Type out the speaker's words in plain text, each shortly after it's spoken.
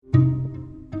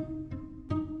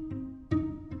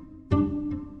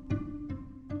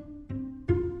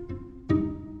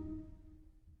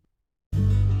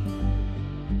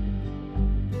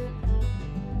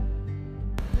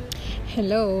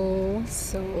Hello.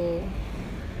 So,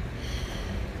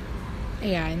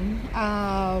 ayan.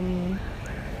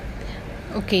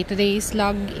 Okay, today's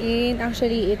login.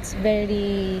 Actually, it's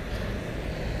very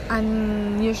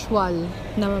unusual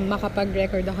na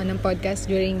makapag-record ako ng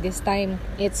podcast during this time.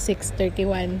 It's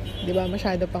 6:31. Di ba?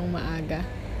 Masyado pang maaga.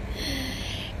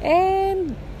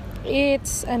 And,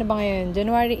 it's,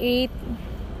 January 8,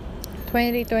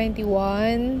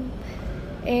 2021.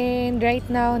 And right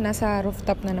now, nasa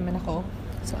rooftop na naman ako.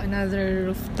 So,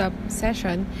 another rooftop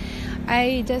session.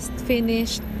 I just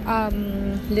finished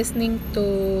listening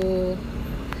to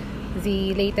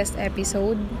the latest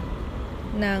episode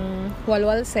ng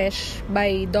Walwal Sesh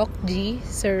by Doc G,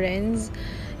 Sir Renz,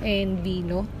 and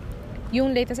Vino.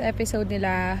 Yung latest episode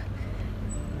nila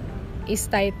is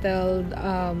titled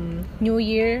New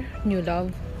Year, New Love.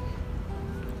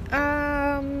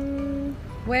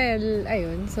 Well,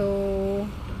 ayun. So,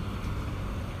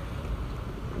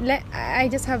 I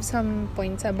just have some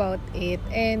points about it,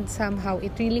 and somehow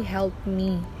it really helped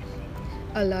me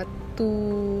a lot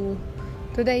to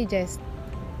digest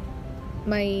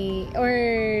my, or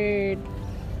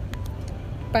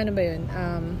paano ba yun?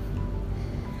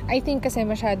 I think kasi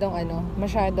masyadong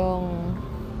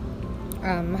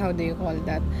how do you call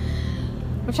that?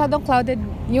 Masyadong clouded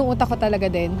yung utak ko talaga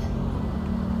din.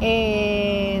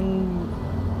 And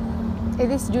it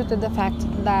is due to the fact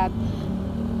that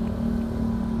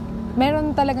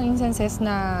meron talagang instances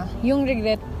na yung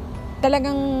regret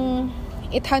talagang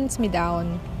it hunts me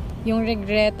down. Yung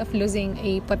regret of losing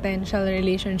a potential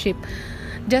relationship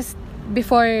just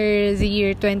before the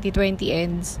year 2020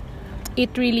 ends.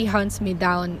 It really hunts me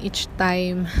down each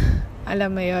time.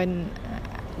 Alam mo yun.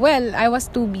 Well, I was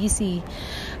too busy.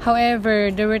 However,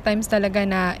 there were times talaga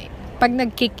na pag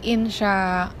nag-kick in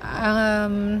siya,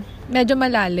 medyo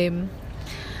malalim.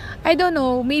 I don't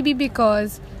know, maybe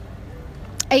because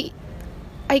I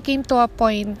came to a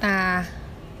point na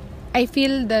I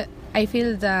feel that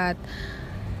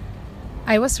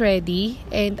I was ready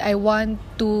and I want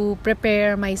to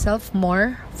prepare myself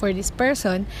more for this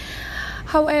person.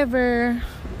 However,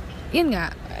 yun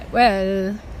nga,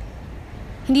 well,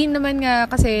 hindi naman nga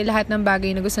kasi lahat ng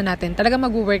bagay na gusto natin talaga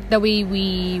mag-work the way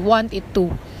we want it to.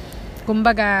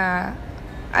 Kumbaga,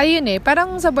 ayun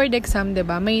parang sa board exam, 'di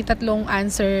ba? May tatlong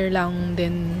answer lang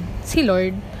din si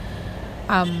Lord.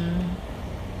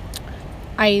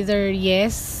 Either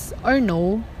yes or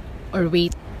no or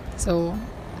wait. So,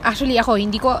 actually ako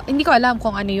hindi ko alam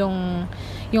kung ano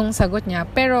yung sagot niya.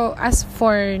 Pero as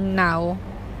for now,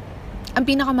 ang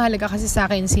pinakamahalaga kasi sa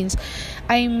akin, since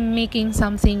I'm making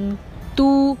something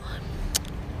to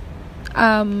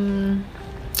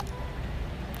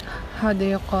how do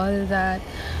you call that?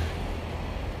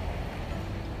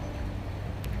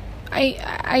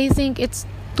 I think it's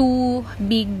too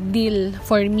big deal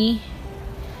for me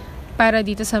para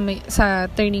dito sa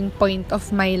turning point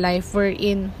of my life. We're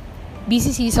in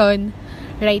busy season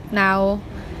right now,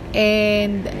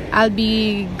 and I'll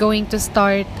be going to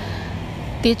start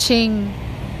teaching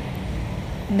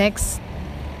next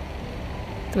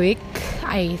week.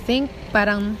 I think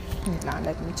parang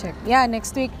let me check. Yeah,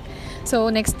 next week. So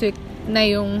next week na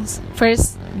yung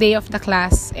first day of the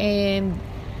class, and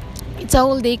it's a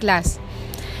whole day class,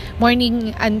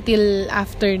 morning until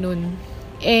afternoon.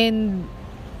 And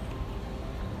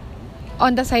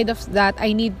on the side of that,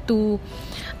 I need to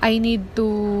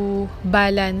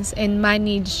balance and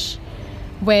manage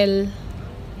well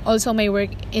also my work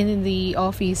in the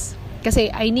office. Kasi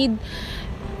hindi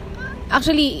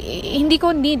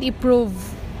ko need i-prove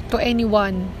to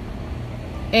anyone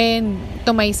and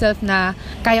to myself na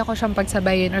kaya ko siyang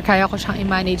pagsabayin or kaya ko siyang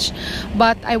i-manage.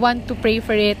 But I want to pray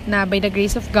for it na by the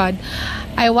grace of God,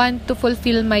 I want to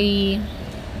fulfill my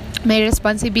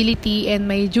responsibility and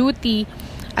my duty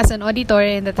as an auditor,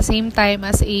 and at the same time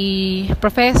as a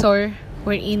professor,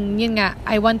 wherein yun nga,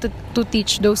 I want to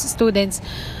teach those students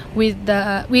with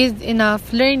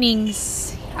enough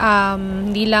learnings,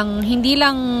 hindi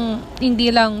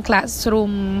lang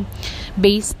classroom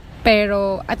based,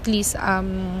 pero at least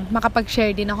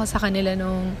makapag-share din ako sa kanila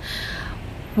ng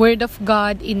word of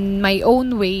God in my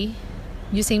own way,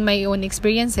 using my own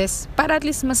experiences, para at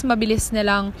least mas mabilis na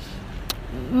lang,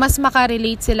 mas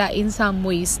makarelate sila in some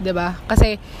ways, 'di ba?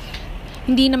 Kasi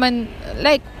hindi naman,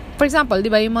 like for example,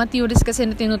 'di ba, yung mga theories kasi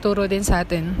na tinuturo din sa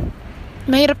atin,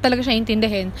 mahirap talaga siya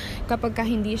intindihin kapag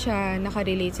hindi siya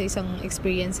nakarelate sa isang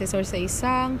experiences or sa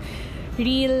isang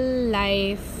real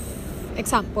life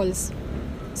examples.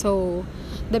 So,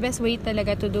 the best way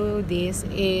talaga to do this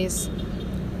is,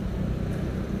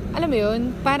 alam mo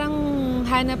yun, parang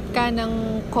hanap ka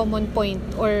ng common point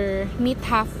or meet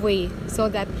halfway so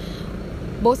that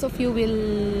both of you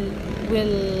will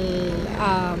will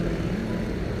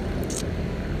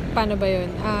paano ba yun?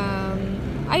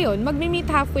 Ayun, magmi-meet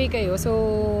halfway kayo. So,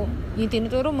 yung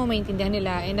tinuturo mo, maintindihan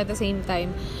nila. And at the same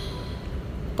time,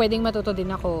 pwedeng matuto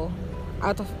din ako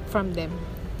from them.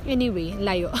 Anyway,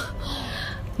 layo.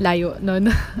 Layo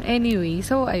nun. Anyway,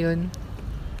 so, ayun.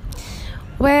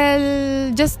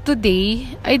 Well, just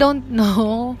today, I don't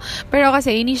know. Pero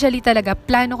kasi, initially talaga,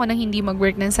 plano ko nang hindi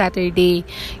mag-work ng Saturday.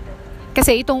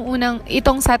 Kasi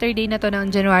itong Saturday na to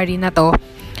ng January na to,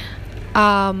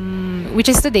 which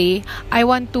is today, I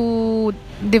want to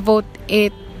devote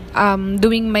it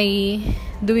doing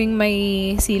my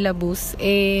syllabus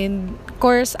and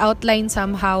course outline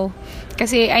somehow,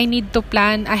 kasi I need to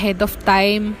plan ahead of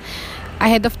time,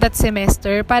 ahead of that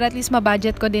semester, para at least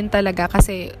ma-budget ko din talaga,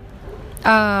 kasi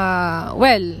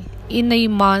in a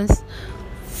month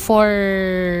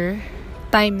 4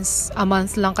 times a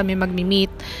month lang kami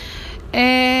magmi-meet.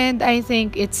 And I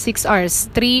think it's 6 hours.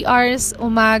 3 hours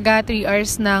umaga, 3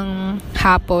 hours ng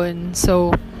hapon.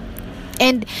 So,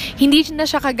 and hindi na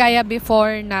siya kagaya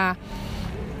before na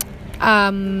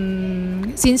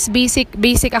since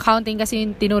basic accounting kasi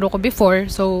yung tinuro ko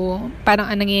before. So, parang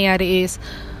ang nangyayari is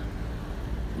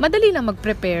madali lang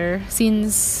mag-prepare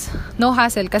since no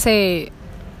hassle, kasi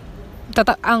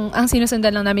ang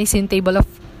sinusundan lang namin is yung table of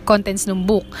contents ng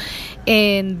book.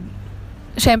 And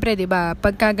syempre, 'di ba,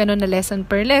 pagka ganun na lesson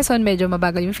per lesson, medyo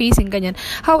mabagal yung facing, ganyan.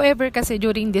 However, kasi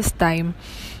during this time,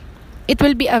 it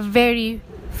will be a very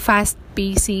fast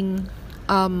pacing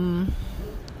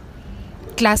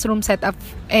classroom setup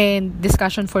and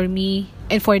discussion for me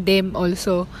and for them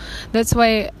also. That's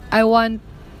why I want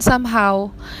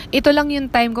somehow, ito lang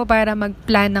yung time ko para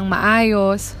mag-plan ng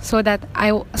maayos, so that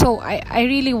I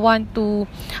really want to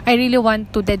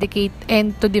dedicate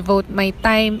and to devote my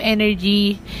time,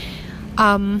 energy,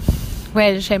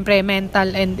 syempre,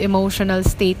 mental and emotional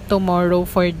state tomorrow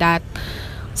for that.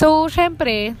 So,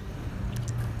 syempre,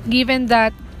 given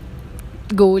that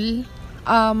goal,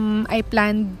 I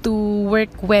plan to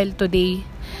work well today.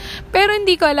 Pero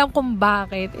hindi ko alam kung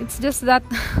bakit. It's just that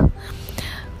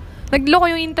nagloko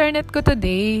yung internet ko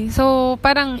today. So,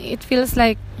 parang it feels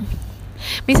like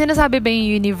may sinasabi ba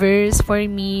yung universe for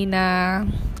me na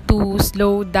to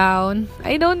slow down?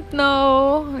 I don't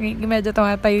know. Medyo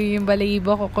tumatayo yung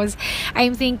balahibo ko because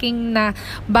I'm thinking na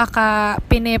baka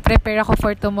pine-prepare ako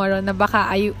for tomorrow, na baka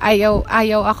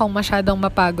ayaw akong masyadong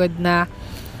mapagod na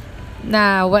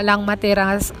walang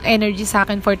matirang energy sa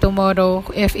akin for tomorrow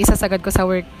if isasagad ko sa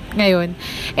work ngayon.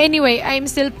 Anyway, I'm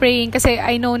still praying kasi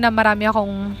I know na marami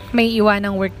akong may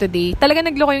iwanang work today. Talaga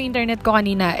nagloko yung internet ko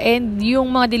kanina, and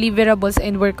yung mga deliverables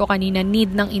and work ko kanina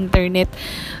need ng internet.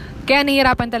 Kaya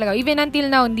nahihirapan talaga. Even until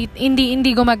now,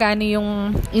 hindi gumagana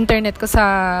yung internet ko sa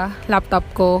laptop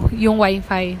ko, yung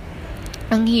wifi.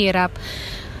 Ang hirap.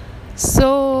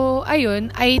 So,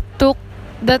 ayun, I took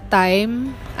the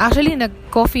time. Actually,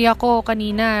 nag-coffee ako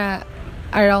kanina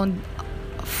around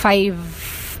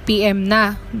 5 p.m.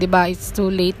 na. 'Di ba? It's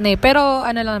too late na eh. Pero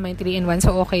ano lang naman, 3-in-1,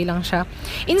 so okay lang siya.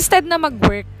 Instead na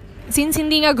mag-work, since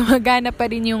hindi nga gumagana pa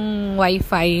rin yung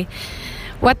wifi,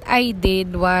 what I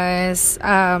did was,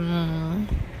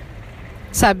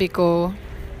 sabi ko,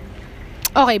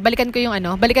 okay, balikan ko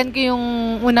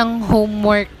yung unang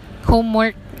homework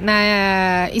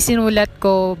na isinulat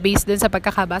ko based dun sa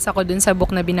pagkakabasa ko dun sa book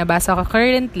na binabasa ko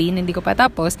currently, hindi ko pa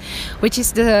tapos, which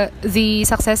is the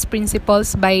Success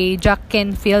Principles by Jack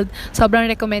Canfield. Sobrang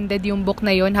recommended yung book na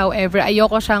yun. However,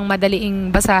 ayoko siyang madaliing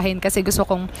basahin kasi gusto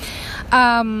kong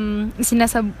alam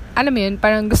mo yun,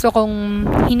 parang gusto kong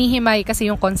hinihimay kasi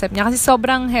yung concept niya, kasi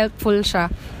sobrang helpful siya.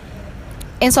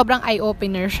 And sobrang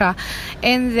eye-opener siya.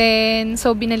 And then,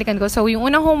 so binalikan ko. So, yung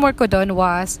unang homework ko doon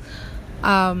was,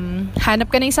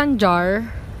 hanap ka ng isang jar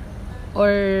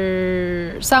or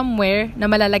somewhere na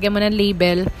malalagyan mo ng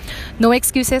label. No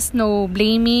excuses, no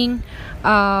blaming,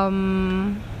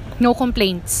 no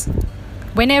complaints.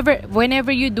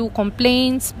 Whenever you do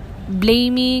complaints,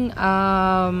 blaming,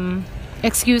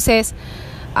 excuses,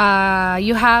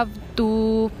 you have to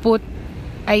put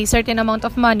a certain amount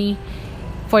of money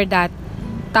for that.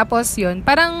 Tapos yun,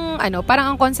 parang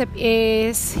ang concept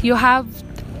is you have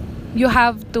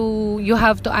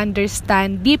to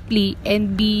understand deeply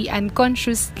and be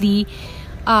unconsciously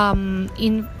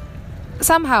in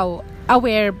somehow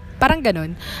aware, parang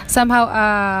ganun. Somehow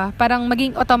parang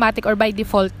maging automatic or by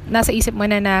default nasa isip mo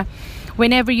na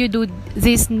whenever you do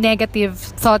these negative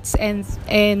thoughts and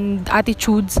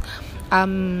attitudes,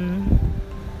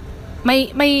 may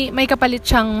kapalit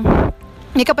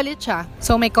siya.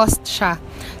 So may cost siya.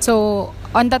 So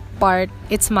on that part,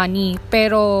 it's money.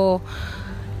 Pero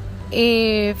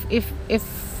if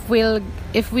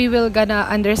if we will gonna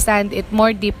understand it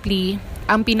more deeply,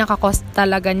 ang pinaka-cost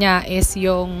talaga niya is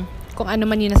yung kung ano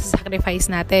man yung nasa-sacrifice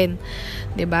natin.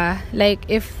 'Di ba? Like,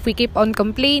 if we keep on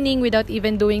complaining without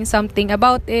even doing something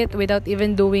about it, without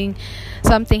even doing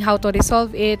something how to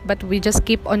resolve it, but we just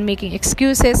keep on making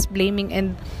excuses, blaming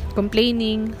and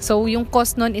complaining. So, yung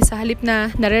cost nun is sa halip na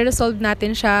nare-resolve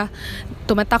natin siya,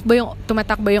 tumatakbo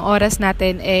yung oras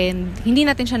natin and hindi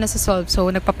natin siya nasa-solve. So,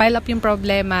 nagpa-pile up yung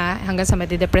problema hanggang sa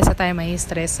madidepress na tayo, may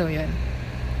stress. So, yun.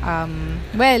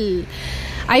 Well,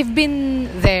 I've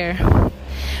been there.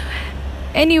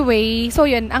 Anyway, so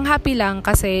yun, ang happy lang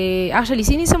kasi actually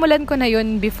sinisimulan ko na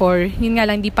yun before. Yun nga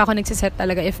lang, di pa ako nagsiset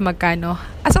talaga if magkano.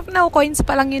 As of now, coins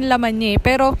pa lang yung laman niya eh.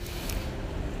 Pero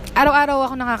araw-araw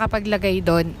ako nakakapaglagay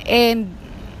doon. And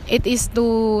it is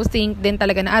to think din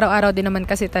talaga na araw-araw din naman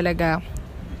kasi talaga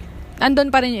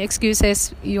andun pa rin yung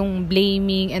excuses, yung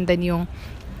blaming, and then yung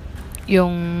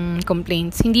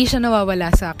complaints. Hindi siya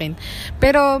nawawala sa akin.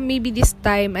 Pero maybe this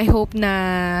time, I hope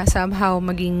na somehow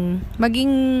maging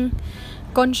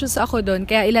conscious ako doon.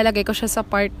 Kaya ilalagay ko siya sa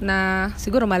part na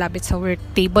siguro malapit sa work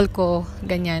table ko,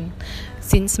 ganyan.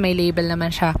 Since may label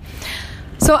naman siya.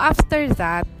 So, after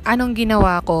that, anong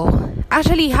ginawa ko?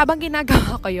 Actually, habang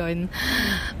ginagawa ko yun,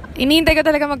 inihintay ko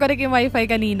talaga mag-connect yung wifi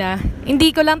kanina.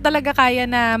 Hindi ko lang talaga kaya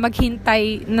na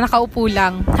maghintay, na nakaupo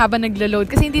lang habang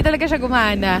naglo-load. Kasi hindi talaga siya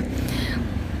gumana.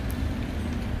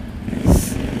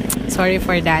 Sorry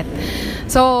for that.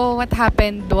 So, what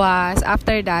happened was,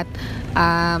 after that,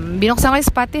 binuksan ko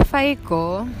yung Spotify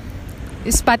ko.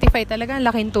 Spotify talaga ang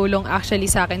laking tulong actually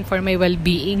sa akin for my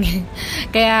well-being.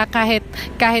 Kaya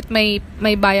kahit may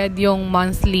bayad yung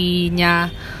monthly niya,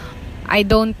 I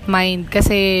don't mind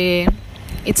kasi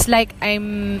it's like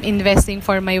I'm investing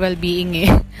for my well-being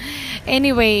eh.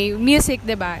 Anyway, music,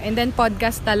 'di ba? And then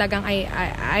podcast talagang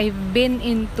I've been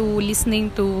into listening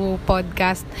to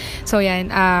podcast. So yan,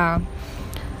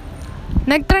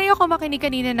 nag-try ako makinig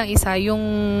kanina ng isa, yung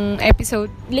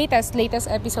episode, latest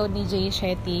episode ni Jay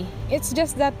Shetty. It's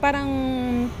just that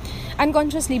parang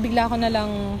unconsciously bigla ko na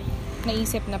lang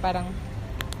naisip na parang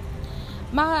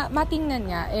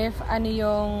matingnan niya if ano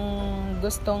yung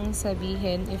gustong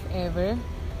sabihin, if ever,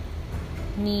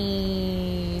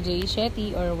 ni Jay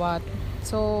Shetty or what.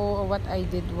 So, what I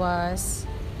did was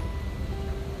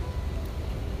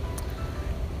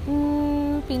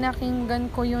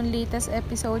pinakinggan ko yung latest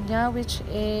episode niya, which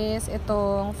is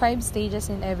itong 5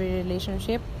 stages in every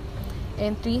relationship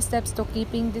and 3 steps to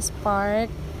keeping this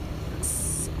spark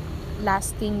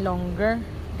lasting longer.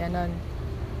 Ganon.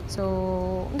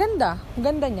 So, ganda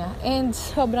niya and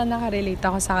sobrang nakarelate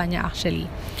ako sa kanya actually.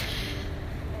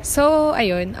 So,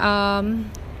 ayun,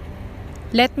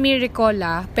 let me recall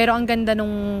pero ang ganda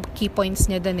nung key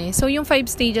points niya dun eh. So, yung 5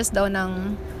 stages daw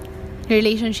ng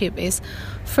relationship is,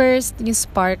 first, yung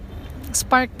spark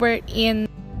wherein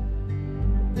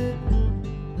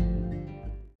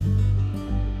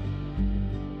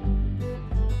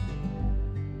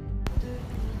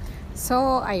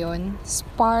so, ayun,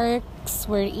 sparks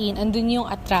wherein andun yung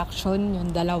attraction,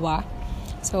 yung dalawa.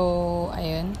 So,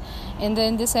 ayun. And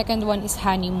then, the second one is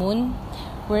honeymoon,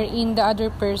 wherein the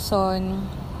other person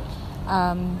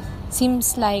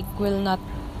seems like will not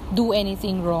do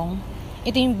anything wrong.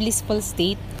 Ito yung blissful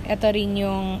state. Ito rin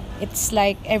yung, it's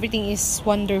like everything is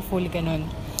wonderful, ganun.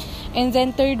 And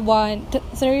then, third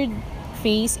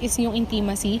phase is yung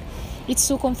intimacy. It's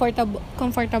so comfortable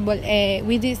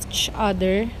with each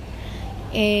other.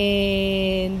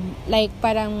 And, like,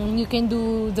 parang you can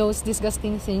do those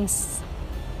disgusting things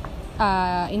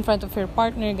in front of your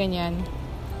partner, ganyan.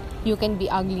 You can be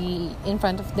ugly in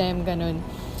front of them, ganun.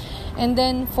 And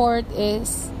then, fourth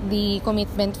is the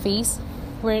commitment phase,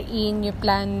 wherein you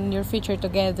plan your future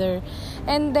together.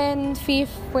 And then,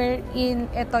 fifth, wherein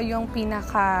ito yung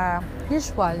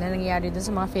pinaka-usual na nangyayari dun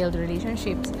sa mga failed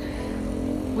relationships,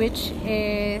 which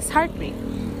is heartbreak.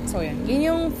 So, yan. Yun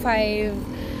yung five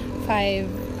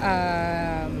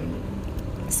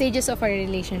stages of a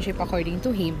relationship according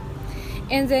to him.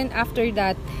 And then, after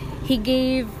that, he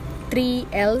gave 3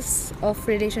 L's of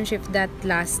relationship that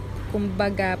last.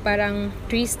 Kumbaga, parang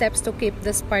 3 steps to keep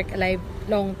the spark alive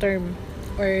long term.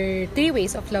 Or 3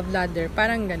 ways of love ladder.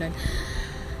 Parang ganun.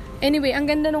 Anyway, ang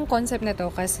ganda nung concept na to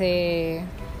kasi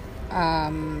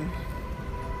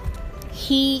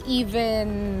he even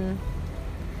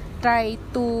tried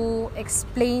to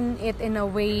explain it in a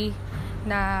way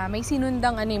na may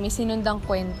sinundang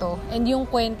kwento. And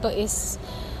yung kwento is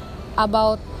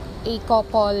about a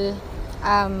couple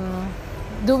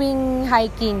doing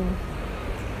hiking.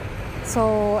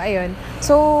 So, ayun.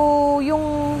 So,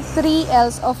 yung 3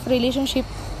 L's of relationship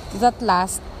that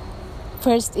last,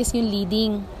 first is yung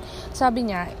leading.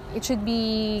 sabi niya, it should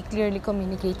be clearly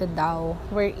communicated daw.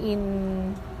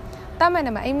 Wherein, tama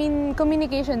naman. I mean,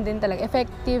 communication din talaga.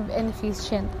 Effective and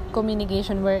efficient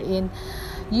communication wherein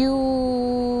you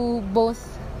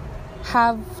both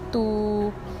have to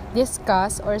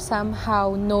discuss or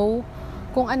somehow know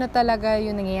kung ano talaga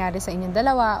yung nangyayari sa inyong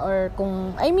dalawa, or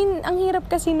kung, I mean, ang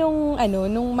hirap kasi nung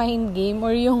mind game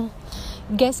or yung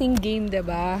guessing game,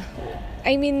 diba?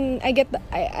 I mean, I get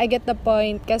the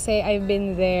point kasi I've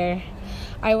been there.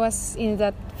 I was in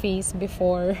that phase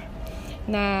before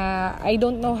na I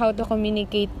don't know how to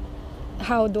communicate.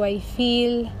 How do I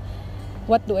feel?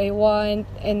 What do I want?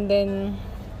 And then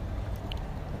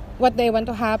what do I want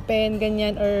to happen,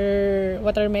 ganyan, or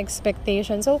what are my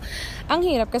expectations. So, ang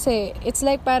hirap kasi it's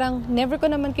like parang never ko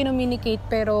naman kinommunicate,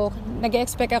 pero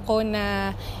nag-expect ako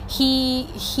na he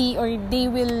or they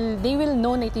will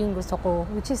know na ito yung gusto ko,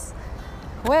 which is,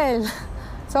 well,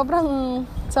 sobrang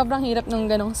hirap ng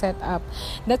ganong setup.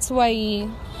 That's why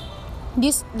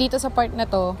dito sa part na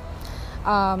to,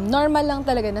 normal lang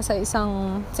talaga na sa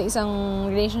isang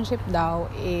relationship daw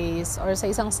or sa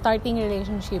isang starting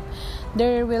relationship,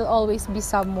 there will always be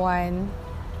someone,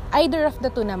 either of the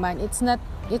two naman. It's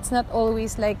not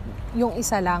always like yung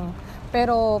isa lang,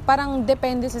 pero parang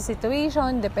depende sa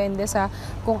situation, depende sa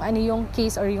kung ano yung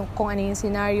case or kung ano yung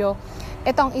scenario.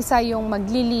 Etong isa yung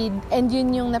magli-lead, and yun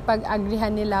yung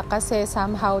napag-agrihan nila kasi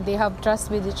somehow they have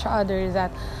trust with each other that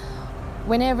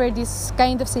whenever this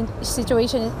kind of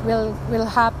situation will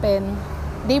happen,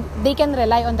 they can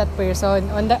rely on that person,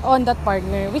 on that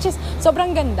partner, which is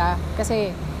sobrang ganda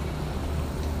kasi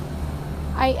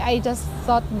I just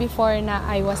thought before na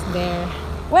I was there.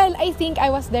 Well, I think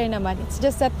I was there naman. It's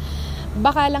just that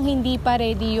baka lang hindi pa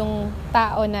ready yung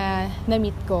tao na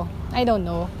na-meet ko. I don't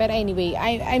know. Pero anyway,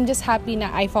 I'm just happy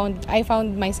na I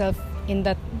found myself in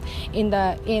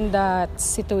that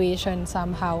situation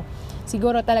somehow.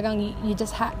 Siguro talagang you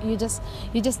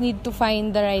just need to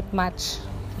find the right match,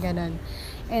 ganon.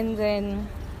 And then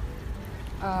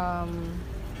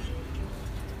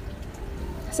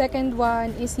second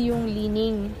one is yung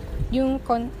leaning.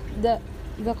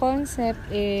 The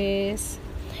concept is,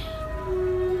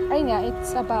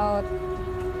 it's about,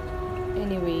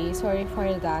 anyway, sorry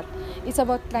for that. It's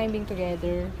about climbing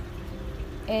together.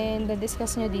 And the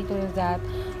discuss nyo dito is that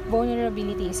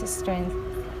vulnerability is a strength.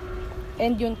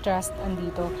 And yung trust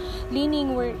andito.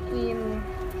 Leaning wherein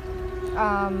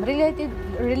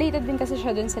related din kasi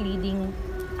siya dun sa leading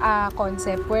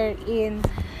concept wherein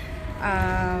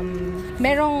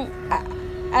merong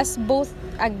as both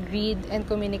agreed and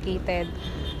communicated,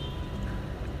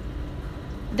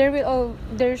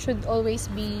 there should always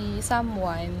be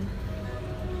someone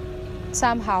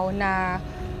somehow na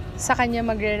sa kanya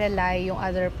magre-rely yung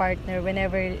other partner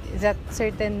whenever that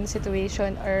certain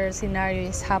situation or scenario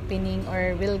is happening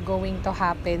or will going to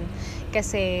happen.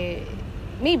 Kasi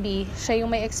maybe siya yung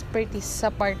may expertise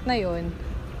sa part na yun,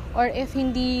 or if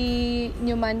hindi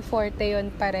nyo man forte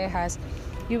yun parehas,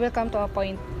 you will come to a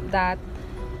point that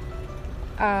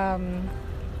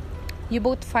you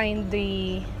both find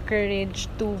the courage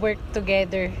to work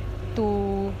together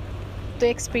to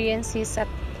experience this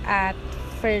at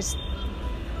first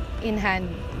in hand,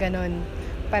 ganon.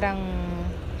 Parang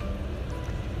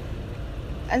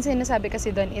ang sinasabi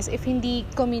kasi doon is if hindi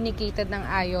communicated ng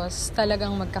ayos,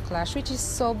 talagang magka-clash, which is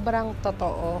sobrang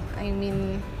totoo. I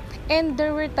mean, and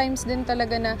there were times din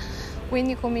talaga na when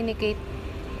you communicate,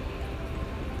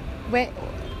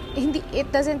 it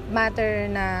doesn't matter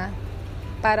na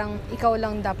parang ikaw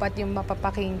lang dapat yung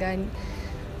mapapakinggan.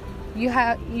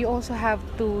 You also have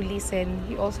to listen.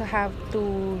 You also have to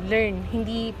learn.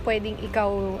 Hindi pwedeng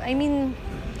ikaw, I mean,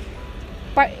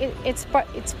 it's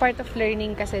part of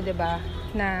learning kasi, 'di ba?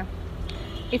 Na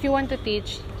if you want to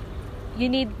teach, you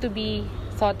need to be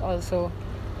taught also.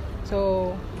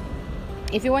 So,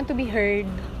 if you want to be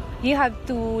heard, you have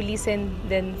to listen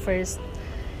then first.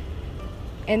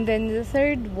 And then the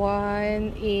third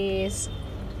one is,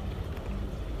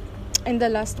 and the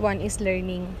last one is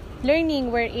learning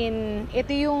wherein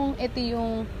ito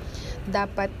yung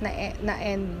dapat na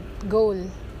end goal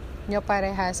nyo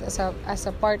parehas as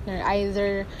a partner.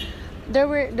 Either there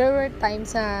were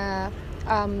times na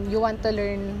you want to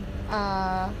learn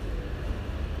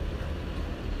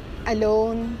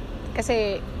alone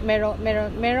kasi meron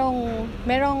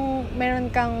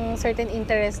kang certain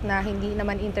interest na hindi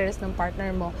naman interest ng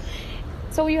partner mo.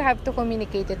 So you have to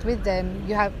communicate it with them.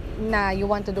 You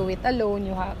want to do it alone,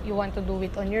 you want to do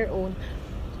it on your own.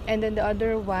 And then the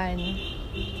other one,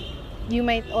 you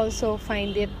might also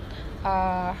find it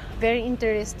very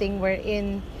interesting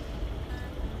wherein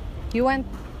you want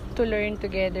to learn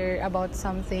together about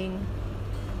something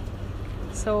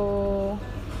So,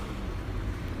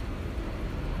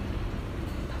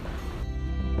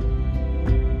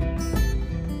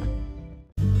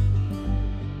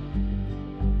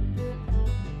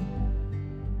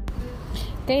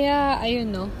 kaya,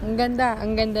 ayun no, ang ganda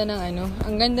ang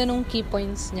ganda nung key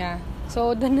points niya.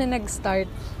 So, doon na nag-start,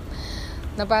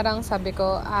 na parang sabi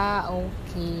ko,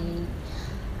 okay.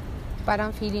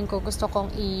 Parang feeling ko, gusto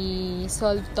kong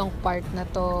i-solve tong part na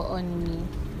to on me.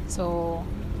 So,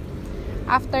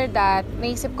 after that,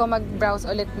 naisip ko mag-browse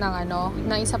ulit ng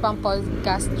isa pang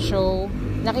podcast show.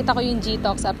 Nakita ko yung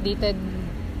G-Talks updated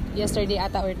yesterday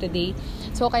ata or today.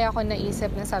 So, kaya ako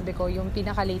naisip na sabi ko, yung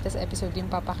pinaka-latest episode yung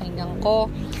papakinggan ko.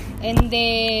 And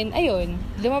then, ayun,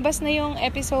 lumabas na yung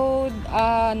episode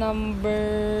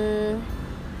number...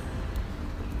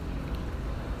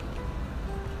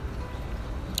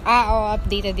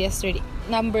 updated yesterday.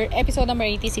 Episode number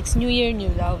 86, New Year,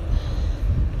 New Love.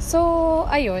 So,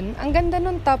 ayun, ang ganda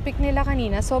nung topic nila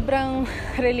kanina. Sobrang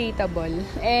relatable.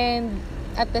 And,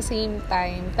 at the same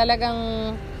time,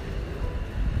 talagang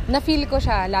na-feel ko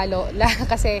siya lalo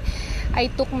kasi I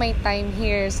took my time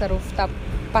here sa rooftop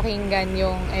pakinggan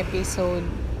yung episode.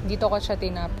 Dito ko siya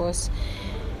tinapos.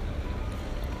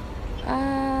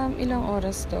 Ilang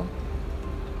oras to?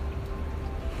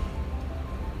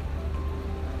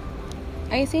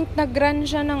 I think nag-run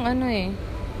siya ng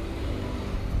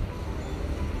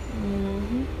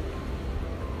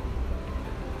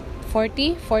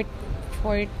 40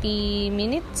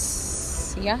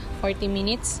 minutes. Yeah, 40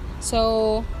 minutes.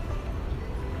 So,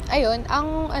 ayun,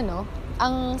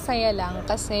 ang saya lang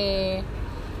kasi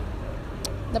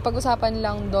napag-usapan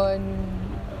lang doon.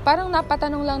 Parang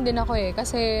napatanong lang din ako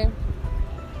kasi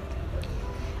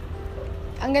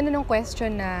ang ganda ng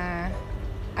question na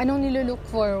anong nilulook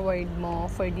forward mo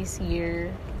for this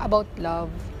year about love?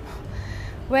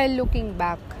 Well, looking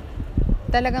back,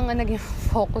 talagang naging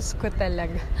focus ko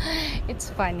talaga. It's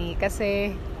funny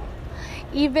kasi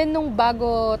even nung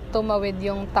bago tumawid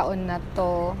yung taon na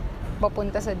to,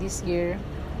 papunta sa this year,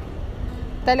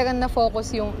 talagang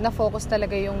na-focus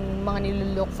talaga yung mga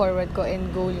nilulook forward ko and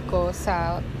goal ko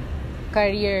sa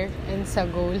career and sa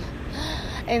goal.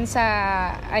 And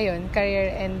sa,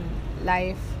 career and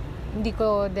life. Hindi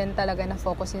ko din talaga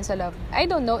na-focus yun sa love. I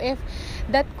don't know if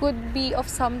that could be of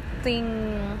something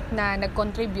na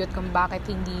nag-contribute kung bakit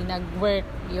hindi nag-work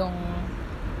yung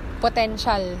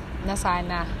potential na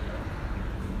sana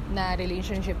na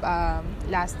relationship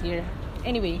last year.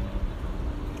 Anyway.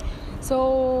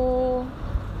 So,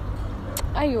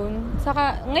 ayun.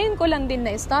 Saka, ngayon ko lang din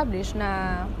na-establish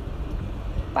na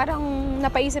parang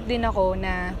napaisip din ako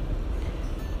na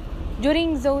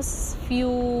during those few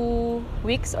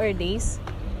weeks or days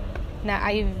na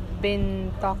I've been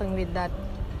talking with that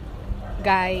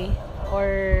guy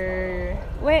or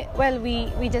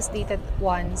we just dated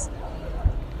once,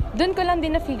 dun ko lang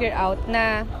din na-figure out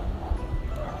na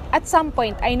at some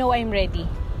point, I know I'm ready.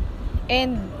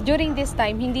 And during this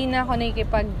time, hindi na ako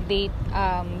nakikipag-date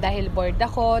dahil bored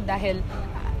ako, dahil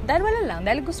wala lang,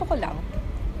 dahil gusto ko lang.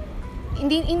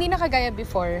 Hindi na kagaya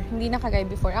before.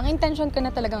 Ang intention ko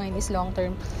na talaga ngayon is long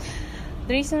term.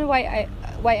 The reason why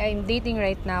I'm dating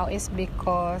right now is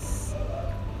because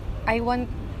I want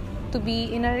to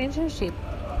be in a relationship.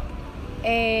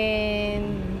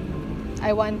 And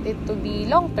I want it to be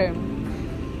long term.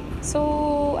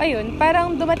 So, ayun,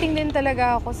 parang dumating din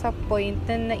talaga ako sa point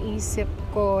na naisip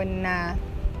ko na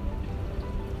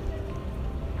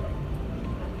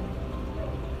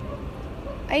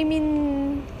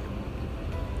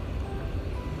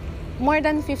more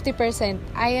than 50%,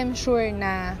 I am sure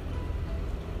na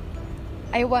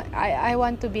I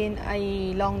want to be in a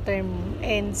long-term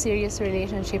and serious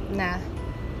relationship na.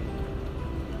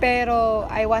 Pero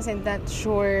I wasn't that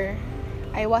sure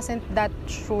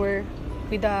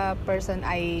with the person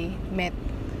I met.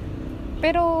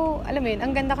 Pero, alam mo yun,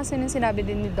 ang ganda kasi nung sinabi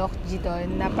din ni Doc G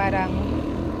doon na parang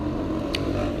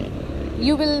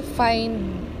you will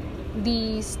find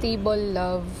the stable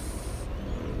love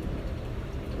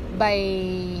by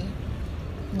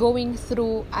going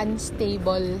through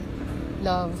unstable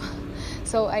love.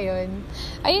 So, ayun.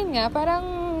 Ayun nga, parang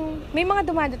may mga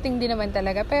dumadating din naman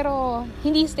talaga, pero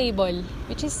hindi stable.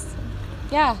 Which is,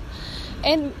 yeah.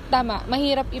 And, tama,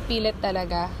 mahirap ipilit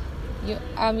talaga.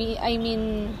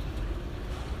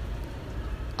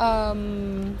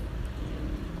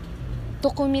 To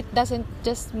commit doesn't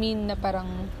just mean na parang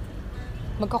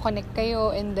magko-connect kayo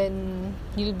and then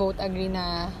you'll both agree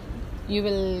na you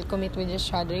will commit with each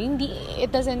other. Hindi,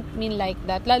 it doesn't mean like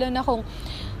that. Lalo na kung,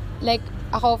 like,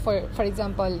 ako, for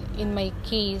example, in my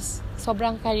case,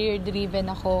 sobrang career-driven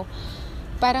ako.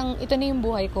 Parang, ito na yung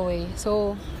buhay ko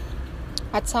So,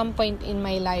 at some point in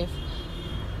my life.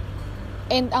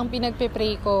 And ang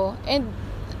pinagpe-pray ko, and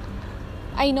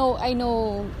I know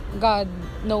God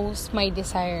knows my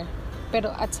desire.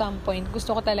 Pero at some point,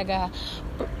 gusto ko talaga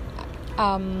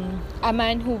a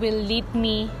man who will lead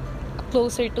me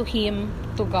closer to Him,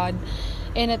 to God.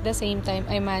 And at the same time,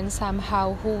 a man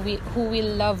somehow who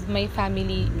will love my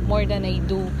family more than I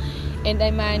do. And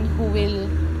a man who will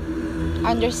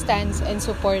understands and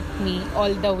support me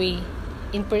all the way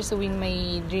in pursuing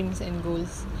my dreams and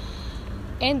goals.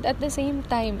 And at the same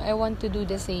time, I want to do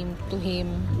the same to him,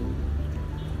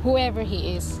 whoever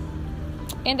he is.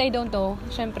 And I don't know,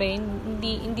 syempre,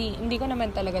 hindi ko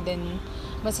naman talaga din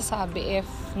masasabi if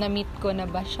na-meet ko na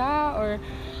ba siya, or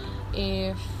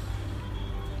if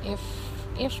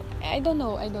I don't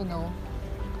know.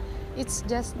 It's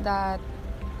just that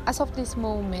as of this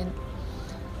moment,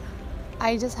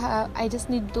 I just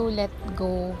need to let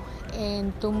go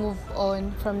and to move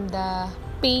on from the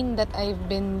pain that I've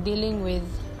been dealing with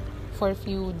for a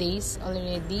few days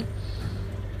already.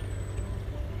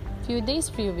 Few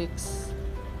weeks.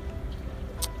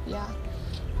 Yeah.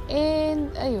 And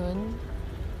ayun,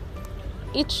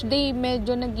 each day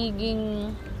medyo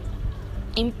nagiging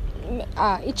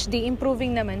each day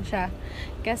improving naman siya.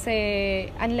 Kasi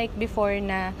unlike before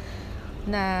na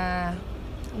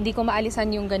hindi ko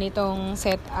maalisan yung ganitong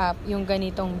setup, yung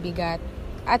ganitong bigat.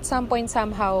 At some point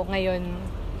somehow ngayon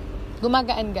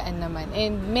gumagaan-gaan naman,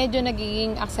 and medyo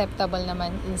nagiging acceptable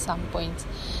naman in some points.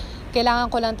 Kailangan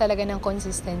ko lang talaga ng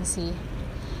consistency.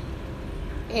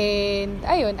 And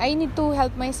ayun, I need to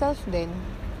help myself din.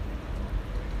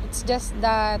 It's just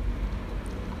that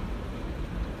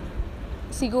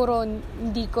siguro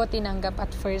hindi ko tinanggap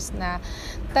at first na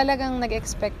talagang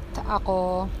nag-expect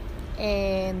ako,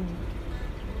 and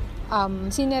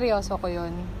sineryoso ko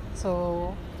yun.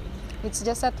 So it's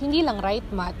just that hindi lang right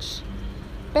match.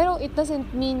 Pero it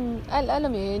doesn't mean, alam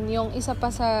mo yun, yung isa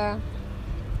pa sa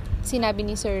sinabi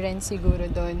ni Sir Ren siguro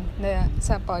doon na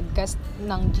sa podcast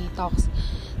ng G-Talks,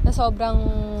 na sobrang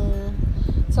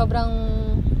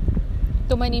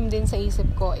tumanim din sa isip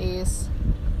ko is,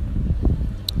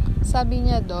 sabi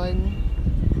niya doon,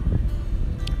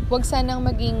 wag sanang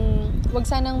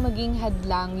maging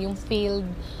hadlang yung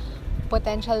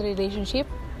potential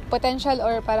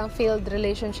or parang failed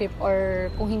relationship, or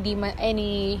kung hindi man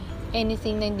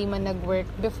anything na hindi man nag-work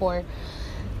before,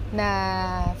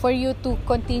 na for you to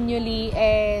continually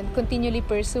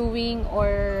pursuing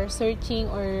or searching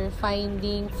or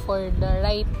finding for the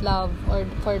right love or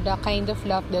for the kind of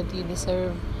love that you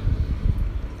deserve.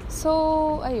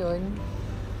 So ayun,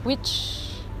 which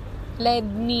led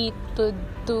me to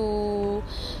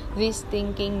this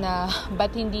thinking na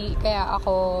ba't hindi kaya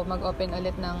ako mag-open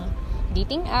ulit ng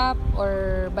dating app,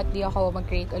 or ba't di ako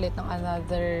mag-create ulit ng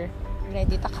another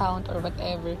Reddit account or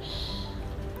whatever.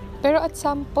 Pero at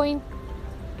some point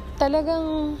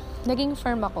talagang naging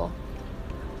firm ako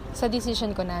sa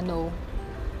decision ko na no,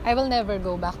 I will never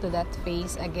go back to that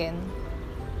phase again.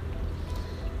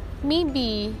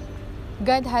 Maybe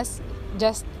God has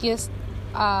just used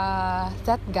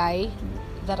that guy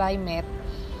that I met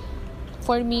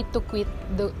for me to quit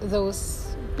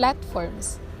those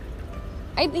platforms.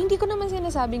 Hindi ko naman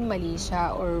sinasabing mali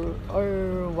siya or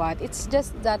what. It's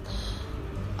just that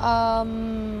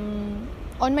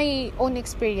on my own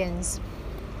experience,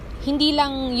 hindi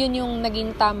lang yun yung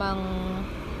naging tamang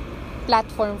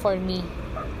platform for me.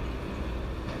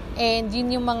 And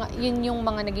yun yung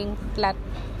mga naging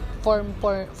platform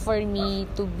for me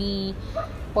to be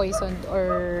poisoned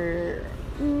or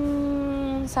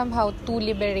somehow too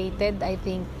liberated, I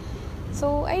think.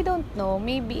 So, I don't know.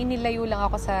 Maybe inilayo lang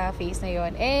ako sa phase na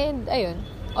yon. And, ayun.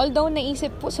 Although,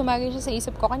 sumagi siya sa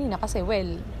isip ko kanina kasi,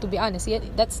 well, to be honest,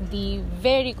 that's the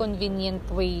very convenient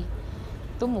way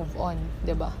to move on,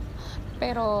 diba?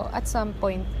 Pero, at some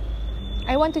point,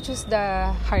 I want to choose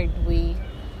the hard way.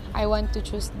 I want to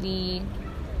choose the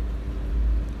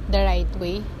right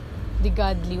way. The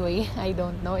godly way. I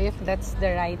don't know if that's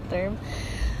the right term.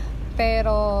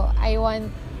 Pero, I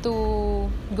want to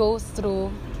go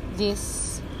through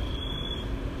this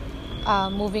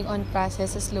moving on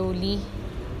process slowly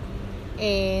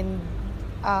and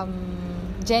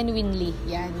genuinely,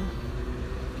 yan.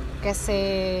 Kasi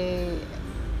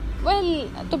well,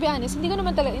 to be honest, hindi ko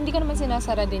naman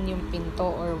sinasara din yung pinto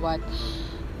or what.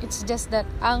 It's just that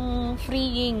ang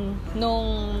freeing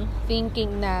nung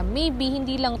thinking na maybe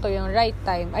hindi lang to yung right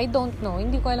time. I don't know.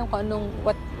 Hindi ko alam kung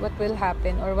what will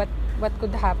happen or what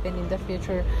could happen in the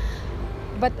future.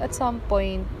 But at some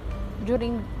point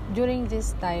during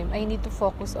this time, I need to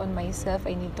focus on myself.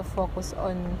 I need to focus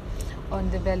on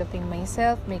developing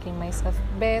myself, making myself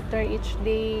better each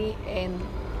day, and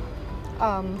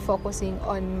focusing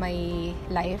on my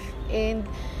life, and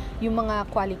yung mga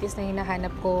qualities na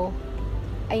hinahanap ko,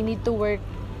 I need to work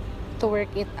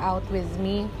it out with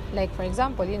me. Like for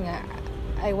example, yun nga,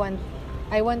 I want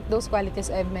those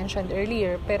qualities I've mentioned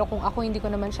earlier, pero kung ako hindi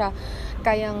ko naman siya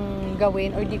kayang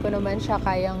gawin or di ko naman siya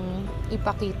kayang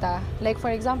ipakita, like for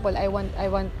example, I want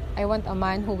a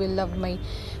man who will love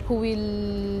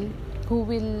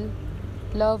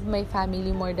my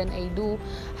family more than I do.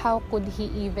 How could he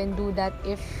even do that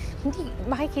if hindi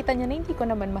makikita niya na hindi ko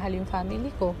naman mahal yung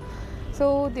family ko?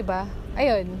 So, 'di ba?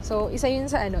 Ayun. So, isa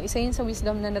yun sa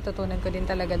wisdom na natutunan ko din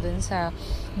talaga dun sa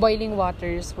Boiling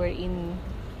Waters, wherein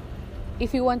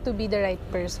if you want to be the right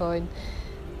person,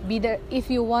 if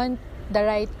you want the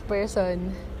right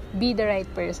person, be the right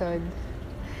person.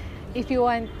 If you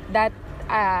want that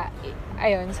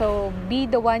ayun, so be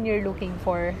the one you're looking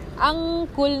for. Ang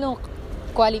cool nung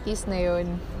qualities na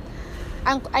yun.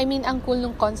 Ang cool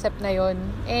nung concept na yun.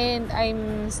 And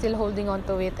I'm still holding on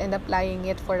to it and applying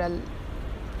it for a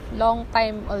long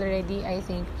time already, I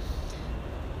think.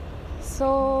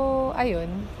 So, ayun.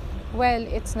 Well,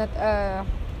 it's not an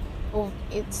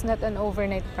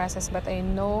overnight process, but I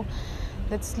know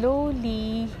that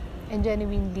slowly and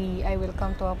genuinely I will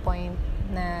come to a point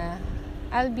na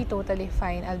I'll be totally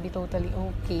fine, I'll be totally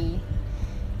okay.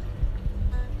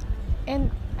 And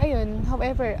ayun,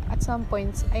 however, at some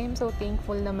points I am so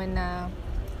thankful naman na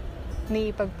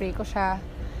naipag-pray ko siya,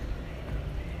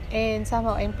 and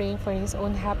somehow I'm praying for his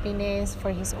own happiness,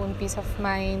 for his own peace of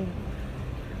mind.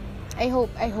 I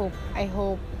hope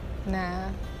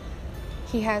na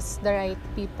he has the right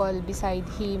people beside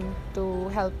him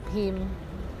to help him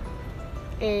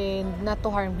and not to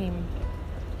harm him.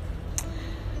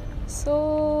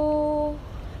 So,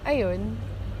 ayun,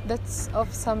 that's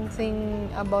of something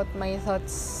about my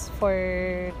thoughts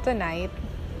for tonight.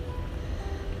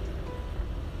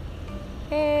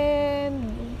 And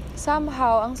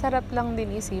somehow, ang sarap lang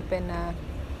din isipin na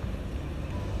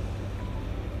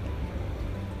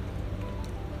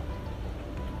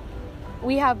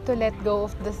we have to let go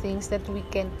of the things that we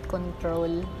can't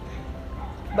control.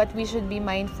 But we should be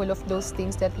mindful of those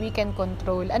things that we can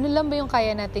control. Ano lang ba yung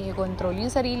kaya nating i-control?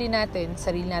 Yung sarili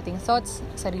nating thoughts,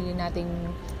 sarili nating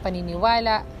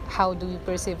paniniwala, how do we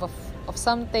perceive of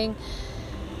something.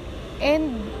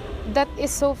 And that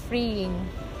is so freeing.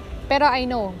 Pero I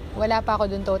know, wala pa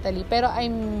ako dun totally. Pero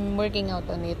I'm working out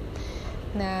on it.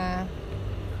 Na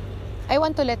I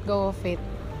want to let go of it.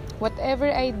 Whatever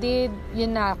I did,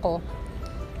 yun na ako.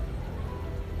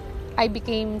 I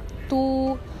became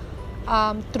too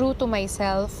true to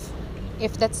myself.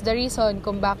 If that's the reason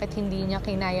kung bakit hindi niya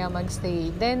kinaya magstay,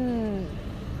 then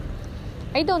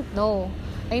I don't know.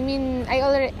 I mean, I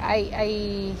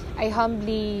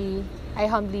humbly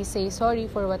say sorry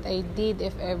for what I did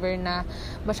if ever na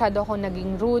masyado ako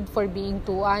naging rude, for being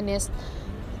too honest.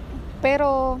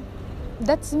 Pero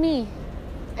that's me.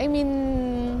 I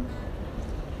mean,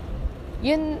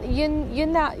 yun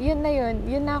na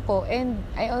ako, and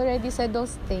I already said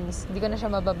those things. Hindi ko na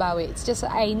siya mababawi. It's just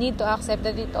I need to accept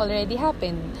that it already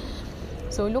happened.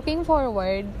 So looking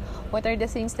forward, what are the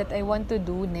things that I want to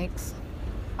do next?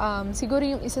 Siguro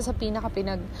yung isa sa pinaka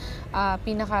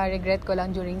regret ko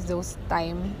lang during those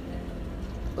time,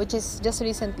 which is just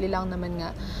recently lang naman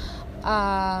nga,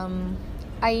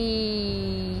 I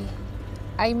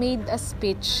made a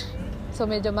speech, so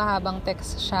medyo mahabang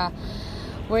text siya,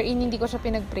 wherein hindi ko siya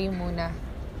pinag-pray muna.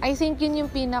 I think yun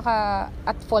yung pinaka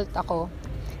at fault ako.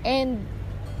 And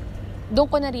doon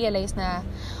ko na-realize na,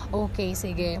 okay,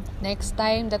 sige, next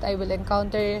time that I will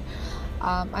encounter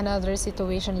another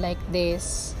situation like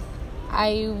this,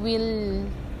 I will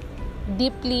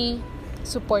deeply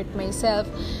support myself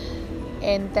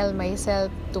and tell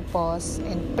myself to pause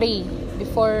and pray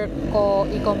before ko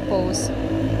i-compose.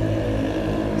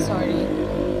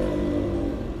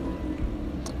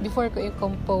 Before ko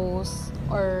i-compose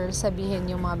or sabihin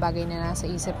yung mga bagay na nasa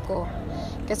isip ko.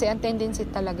 Kasi ang tendency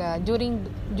talaga, during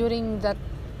that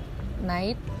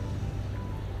night,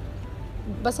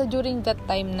 basta during that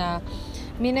time na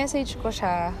minessage ko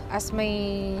siya as my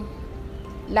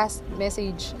last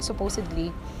message,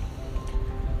 supposedly,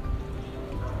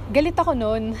 galit ako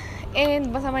nun, and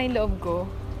masama yung loob ko.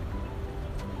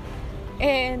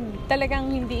 And talagang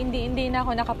hindi na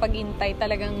ako nakapag-intay,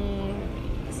 talagang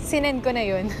sinend ko na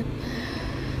yun.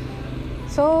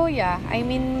 So yeah, I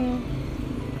mean,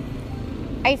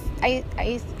 I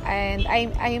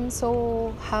am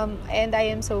so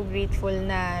grateful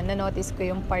na na-notice ko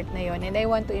yung part na yun, and I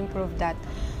want to improve that.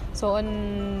 So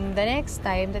on the next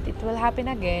time that it will happen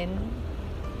again,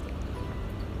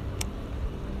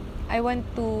 I want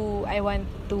to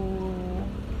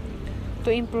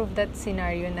to improve that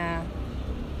scenario na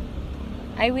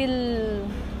I will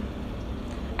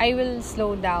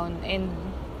slow down and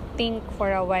think for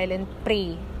a while and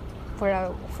pray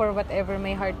for whatever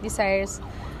my heart desires,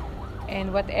 and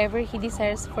whatever He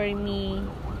desires for me,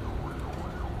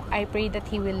 I pray that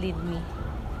He will lead me.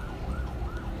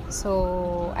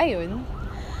 So, ayun.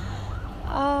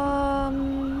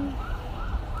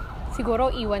 Siguro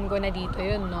iwan ko na dito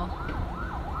yun, no?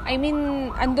 I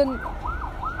mean,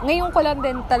 ngayon ko lang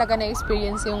din talaga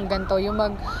na-experience yung ganito, yung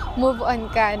mag-move on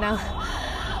ka ng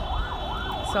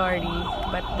sorry,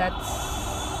 but that's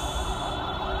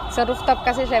sa rooftop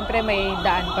kasi syempre may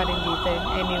daan pa rin dito.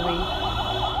 Anyway.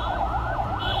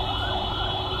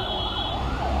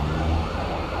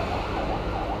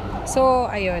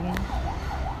 So, ayun.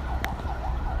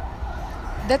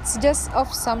 That's just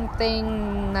of something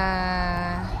na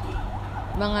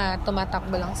mga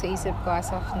tumatakbo lang sa isip ko as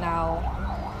of now.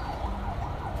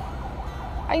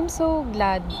 I'm so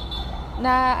glad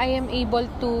na I am able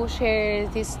to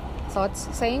share these thoughts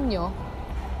sa inyo.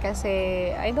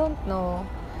 Kasi, I don't know,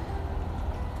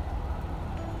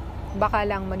 baka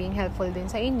lang maging helpful din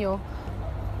sa inyo.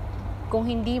 Kung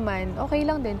hindi man, okay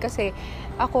lang din. Kasi,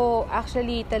 ako,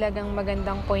 actually, talagang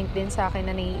magandang point din sa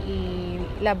akin na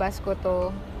nailabas ko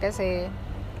to. Kasi,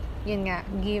 yun nga,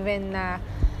 given na,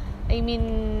 I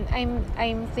mean,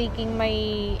 I'm taking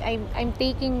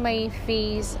my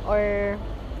phase or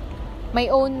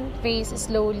my own phase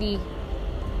slowly.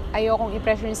 Ayokong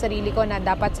i-pressure yung sarili ko na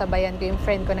dapat sabayan ko yung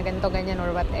friend ko na ganito, ganyan,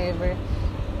 or whatever.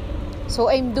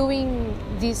 So, I'm doing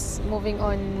this moving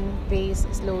on phase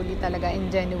slowly talaga and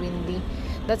genuinely.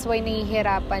 That's why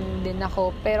nahihirapan din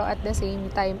ako. Pero at the same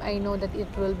time, I know that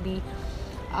it will be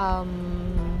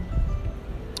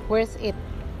worth it.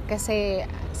 Kasi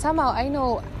somehow, I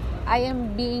know I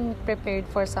am being prepared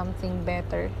for something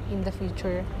better in the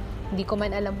future. Hindi ko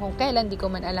man alam kung kailan, hindi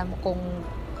ko man alam kung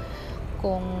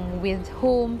with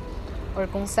whom or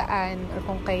kung saan or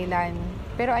kung kailan.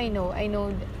 Pero I know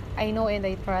and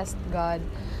I trust God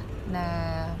na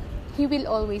He will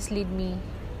always lead me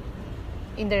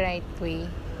in the right way.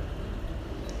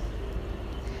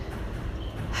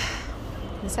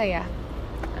 Ang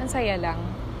saya lang.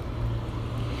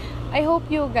 I hope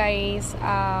you guys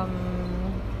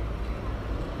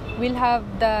will have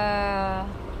the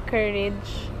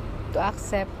courage to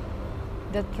accept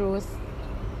the truth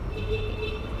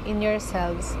in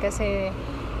yourselves, kasi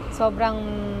sobrang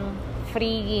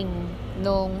freeing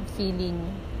nung feeling,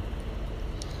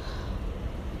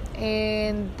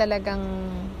 and talagang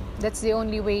that's the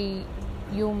only way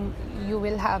you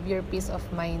will have your peace of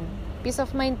mind. Peace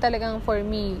of mind talagang, for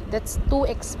me, that's too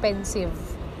expensive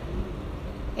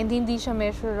and hindi siya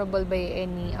measurable by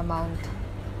any amount.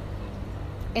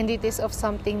 And it is of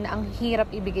something na ang hirap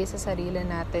ibigay sa sarili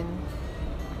natin.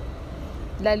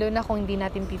 Lalo na kung hindi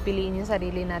natin pipiliin yung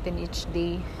sarili natin each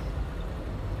day.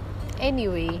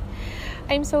 Anyway,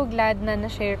 I'm so glad na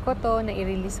na-share ko to, na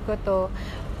i-release ko to.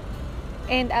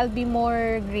 And I'll be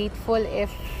more grateful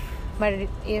if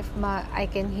I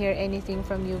can hear anything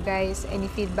from you guys.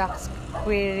 Any feedbacks,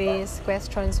 queries,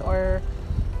 questions, or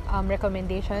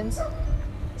recommendations.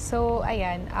 So,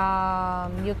 ayan.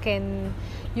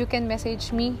 You can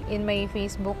message me in my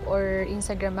Facebook or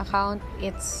Instagram account.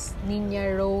 It's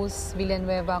Niña Rose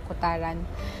Villanueva Cutaran.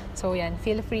 So, yan.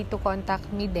 Feel free to contact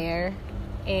me there.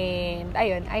 And,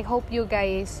 ayun. I hope you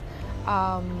guys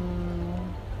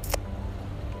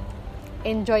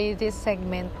enjoy this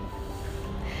segment.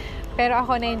 Pero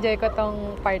ako na-enjoy ko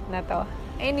tong part na to.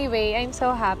 Anyway, I'm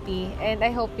so happy. And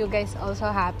I hope you guys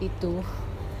also happy too.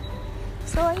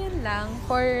 So, ayun lang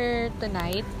for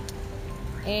tonight.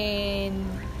 And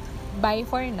bye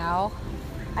for now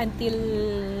until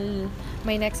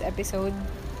my next episode.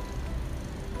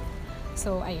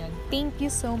 So, ayun. Thank you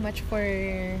so much for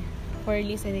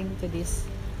listening to this.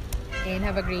 And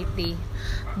have a great day.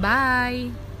 Bye!